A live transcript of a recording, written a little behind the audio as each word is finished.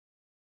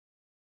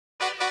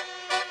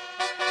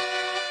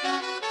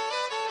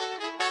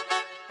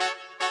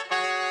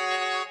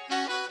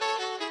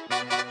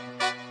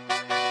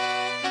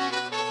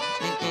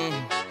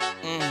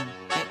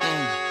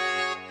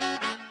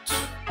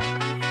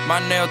My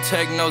nail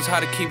tech knows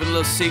how to keep it a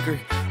little secret.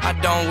 I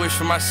don't wish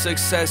for my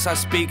success, I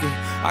speak it.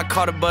 I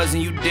caught a buzz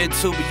and you did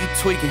too, but you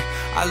tweaking.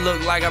 I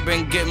look like I've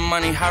been getting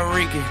money, how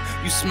reeking.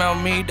 You smell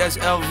me, that's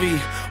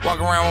LV. Walk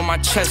around with my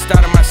chest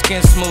out and my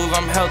skin smooth,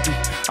 I'm healthy.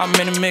 I'm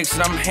in a mix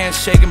and I'm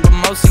handshaking, but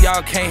most of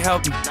y'all can't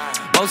help me.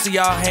 Most of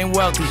y'all ain't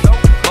wealthy.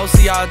 Most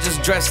of y'all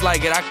just dress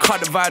like it. I caught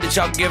the vibe that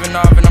y'all giving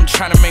off and I'm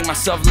trying to make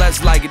myself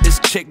less like it. This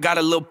chick got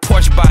a little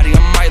Porsche body,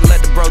 I might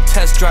let the bro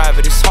test drive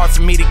it. It's hard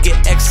for me to get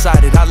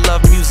excited. I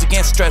love music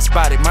and stress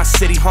about it. My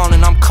city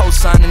haunting, I'm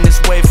co-signing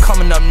this wave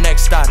coming up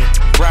next out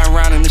it. Riding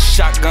around in the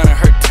shotgun and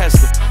her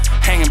Tesla,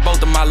 hanging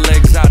both of my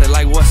legs out it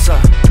like what's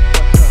up.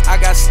 I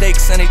got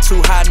stakes and they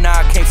too high now,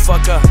 I can't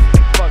fuck up.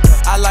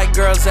 I like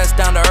girls that's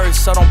down to earth,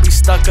 so don't be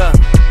stuck up.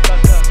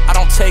 I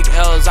don't take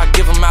L's, I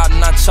give them out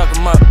and I chuck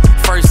them up.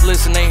 First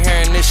listen, they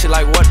hearing this shit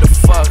like what the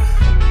fuck.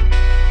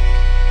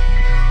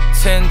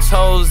 10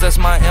 toes, that's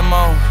my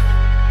MO.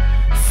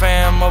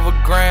 Fam over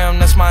gram,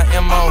 that's my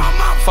MO.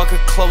 Fuck a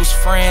close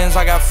friends,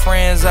 I got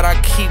friends that I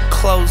keep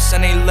close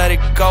and they let it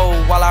go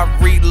while I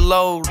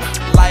reload.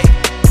 Like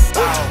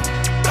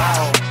bow,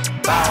 bow,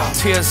 bow.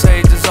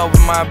 TSA just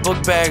opened my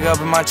book bag up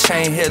and my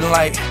chain hitting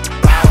like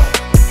bow,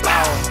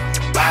 bow,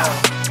 bow,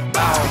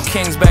 bow. The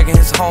King's back in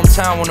his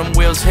hometown when them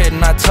wheels hit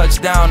and I touch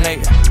down, they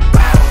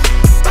bow,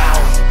 bow,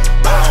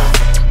 bow,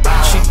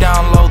 bow. She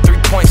down low,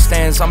 3-point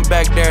stands, I'm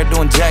back there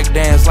doing jack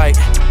dance like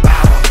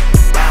bow,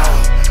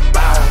 bow,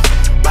 bow,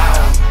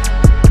 bow.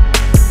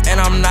 And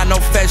I'm not no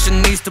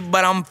fashionista,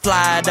 but I'm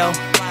fly though.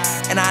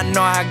 And I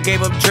know I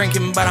gave up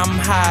drinking, but I'm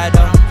high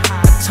though.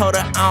 I told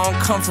her I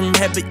don't come from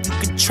heaven, you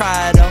can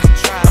try though.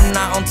 I'm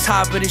not on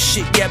top of this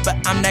shit yet, but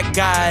I'm that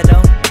guy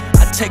though.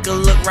 I take a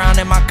look round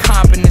at my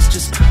comp and it's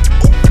just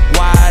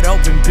wide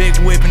open, big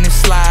whip and it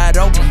slide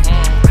open.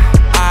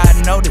 I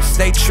notice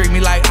they treat me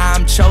like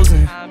I'm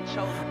chosen.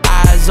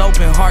 Eyes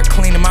open, heart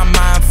clean and my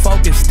mind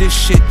focused. This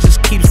shit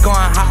just keeps going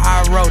how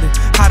I wrote it.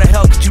 How the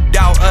hell could you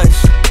doubt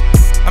us?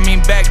 I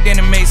mean back then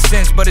it made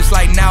sense, but it's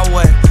like now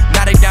what?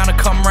 Now they down to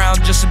come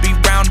round just to be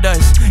round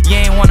us. You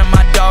ain't one of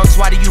my dogs,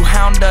 why do you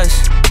hound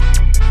us?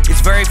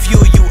 It's very few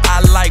of you I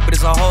like, but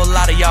it's a whole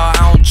lot of y'all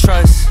I don't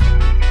trust.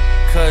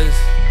 Cause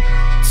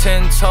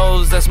 10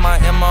 toes, that's my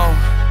MO.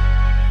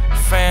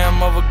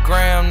 Fam over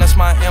gram, that's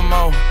my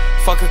MO.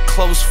 Fuck a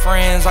close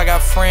friends, I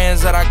got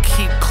friends that I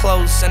keep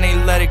close and they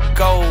let it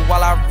go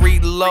while I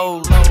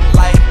reload.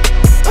 Like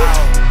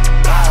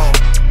bow, bow,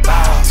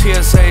 bow.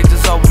 TSA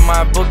just opened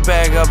my book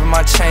bag up and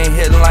my chain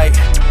hitting like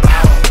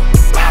bow,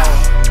 bow,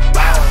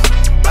 bow,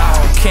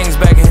 bow. The King's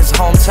back in his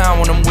hometown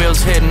when them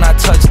wheels hit and I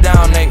touch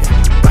down, they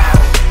bow,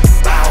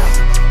 bow,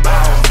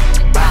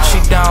 bow, bow.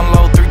 She down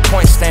low,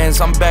 3-point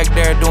stands, I'm back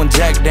there doing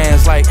jack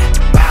dance like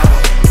bow.